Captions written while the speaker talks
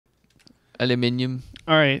Aluminium.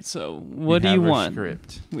 All right, so what do you want?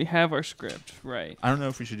 Script. We have our script, right? I don't know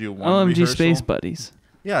if we should do one OMG rehearsal. Space Buddies.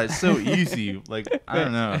 Yeah, it's so easy. Like, I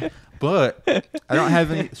don't know. But I don't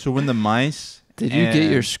have any. So when the mice. Did you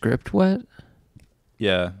get your script wet?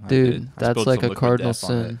 Yeah. Dude, I that's spilled like some a liquid cardinal death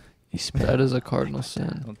on it. sin. That is a cardinal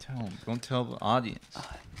sin. Don't tell them. Don't tell the audience.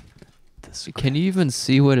 Can you even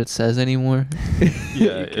see what it says anymore?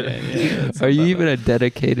 Yeah. Are you even a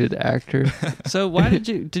dedicated actor? So why did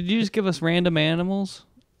you just give us random animals?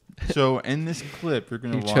 So in this clip, you're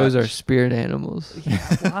gonna You watch. chose our spirit animals.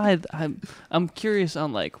 Why? I'm curious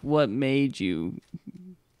on like what made you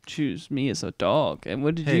choose me as a dog, and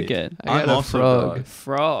what did you get? I got I'm a also frog. dog.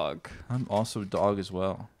 Frog. I'm also dog as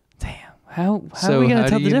well. Damn. How are we gonna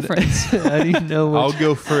tell the difference? How do you know what? I'll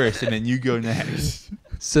go first, and then you go next.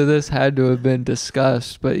 So this had to have been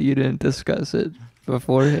discussed, but you didn't discuss it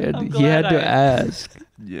beforehand. I'm He had glad to ask.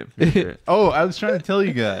 Yeah. For sure. Oh, I was trying to tell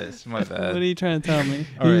you guys. My bad. What are you trying to tell me?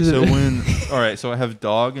 All right. So all right. So I have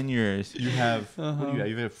dog in yours. You have. Uh-huh. What do you have?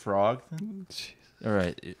 You have frog. Then? All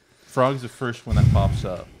right. Frog's the first one that pops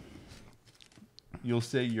up. You'll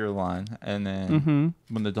say your line, and then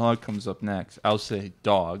when the dog comes up next, I'll say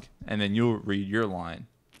dog, and then you'll read your line.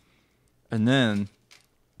 And then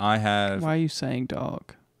I have Why are you saying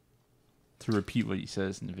dog? to repeat what he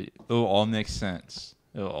says in the video. It'll all make sense.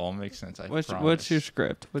 It'll all make sense. I promise. What's your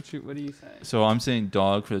script? What are you saying? So I'm saying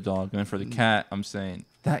dog for the dog, and then for the cat, I'm saying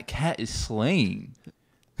that cat is slaying.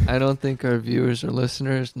 I don't think our viewers or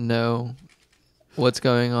listeners know what's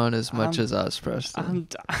going on as much as us, Preston.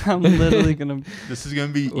 I'm literally gonna. This is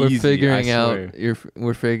gonna be We're easy. figuring I out. swear.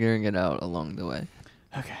 We're figuring it out along the way.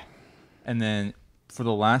 Okay. And then for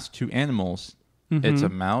the last two animals, it's a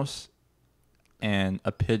mouse and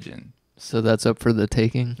a pigeon. So that's up for the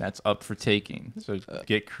taking. That's up for taking. So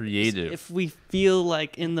get creative. If we feel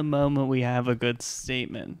like in the moment we have a good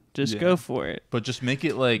statement, just go for it. But just make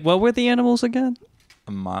it like What were the animals again?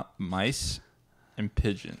 mice and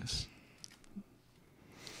pigeons.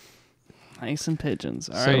 Mice and pigeons.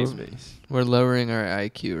 All So- right. Space. We're lowering our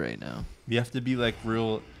IQ right now, We have to be like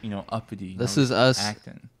real, uppity. This is us.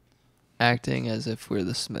 acting. acting as if we're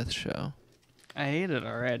the Smith Show. I hate it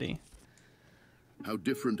already. How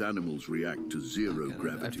different animals react to zero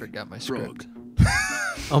gravity. I forgot my Frog, script.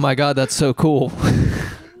 Oh my God, that's so cool.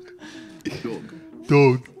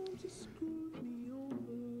 dog,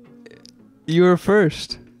 You were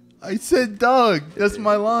first. I said dog. That's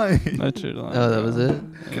my line. That's your line. Oh, that was it?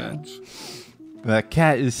 cats, That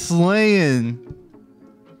cat is slaying.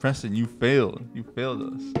 Preston, you failed. You failed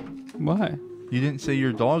us. Why? You didn't say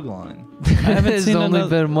your dog line. I haven't There's seen only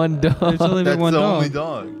another- been one dog. There's only That's been one the dog. only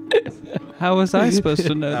dog. How was I supposed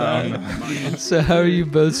to know I don't that? know. So how are you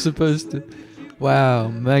both supposed to? Wow,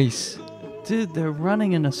 mice. Dude, they're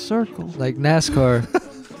running in a circle. Like NASCAR.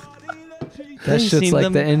 Have That you shit's seen like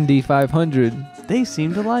them? the Indy 500. They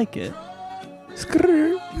seem to like it.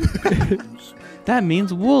 Skrrr. That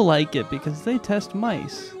means we'll like it because they test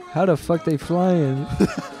mice. How the fuck they flying?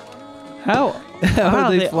 How? How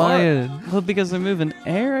are they flying? Well, because they're moving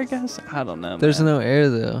air, I guess. I don't know. There's man. no air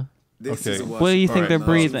though. Okay. What do you think they're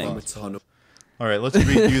breathing? All right, let's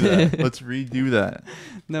redo that. Let's redo that.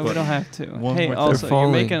 No, we But don't have to. one Hey, more time. also, They're you're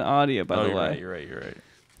falling. making audio, by Oh, the you're way. right. You're right. You're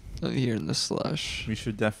right. Here in the slush. We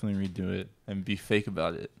should definitely redo it and be fake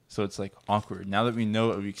about it. So it's like awkward. Now that we know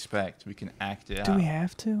what we expect, we can act it out. Do we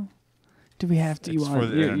have to? Do we have to? It's for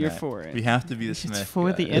the You're internet. for it. We have to be the It's Smith.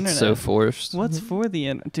 for the guys. internet. It's so forced. What's for the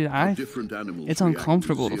internet? Dude, How different animals it's react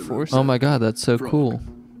uncomfortable to zero force Oh my God, that's so Frog. cool.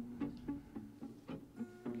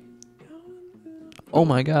 Oh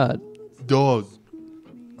my God. Dog.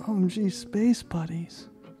 OMG Space Buddies.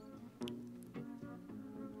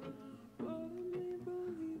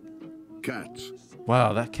 Cats,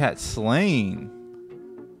 Wow, that cat's slaying.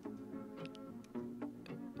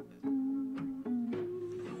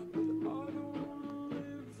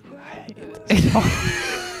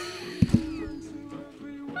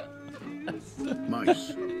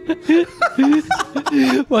 mice,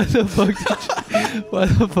 Why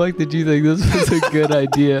the fuck did you think this was a good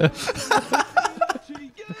idea?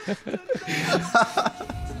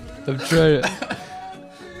 I'm trying to.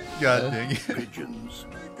 God dang it. pigeons,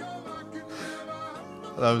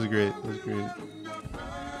 That was great. That was great.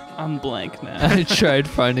 I'm blank now. I tried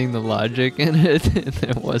finding the logic in it, and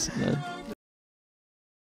there wasn't none.